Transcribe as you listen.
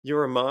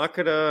You're a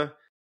marketer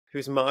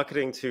who's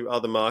marketing to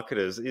other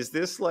marketers. Is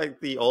this like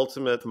the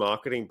ultimate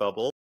marketing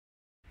bubble?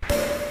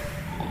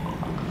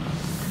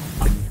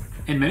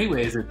 In many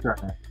ways, it's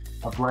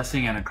a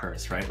blessing and a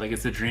curse, right? Like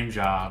it's a dream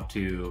job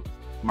to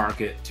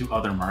market to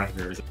other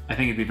marketers. I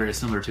think it'd be very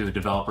similar to a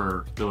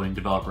developer building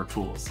developer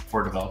tools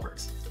for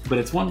developers. But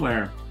it's one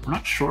where we're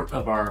not short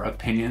of our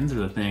opinions or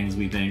the things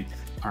we think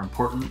are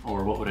important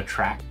or what would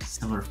attract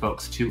similar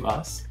folks to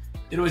us.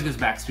 It always goes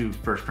back to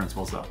first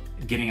principles though.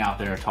 Getting out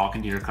there,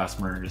 talking to your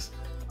customers,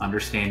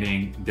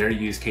 understanding their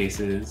use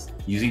cases,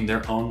 using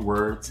their own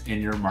words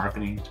in your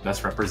marketing to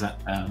best represent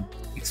them,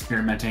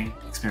 experimenting,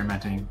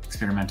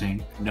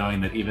 knowing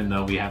that even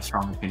though we have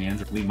strong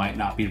opinions, we might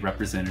not be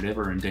representative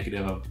or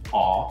indicative of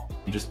all.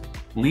 Just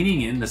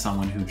leaning into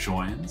someone who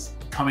joins,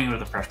 coming in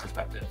with a fresh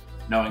perspective,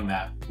 knowing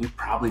that we're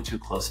probably too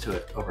close to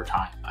it over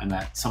time and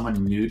that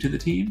someone new to the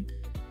team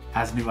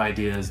has new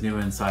ideas, new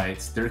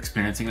insights. They're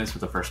experiencing this for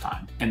the first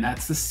time. And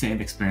that's the same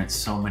experience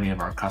so many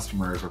of our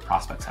customers or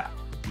prospects have.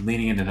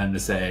 Leaning into them to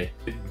say,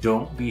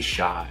 don't be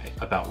shy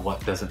about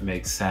what doesn't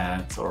make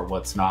sense or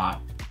what's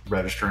not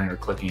registering or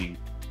clicking.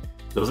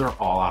 Those are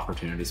all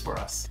opportunities for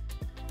us.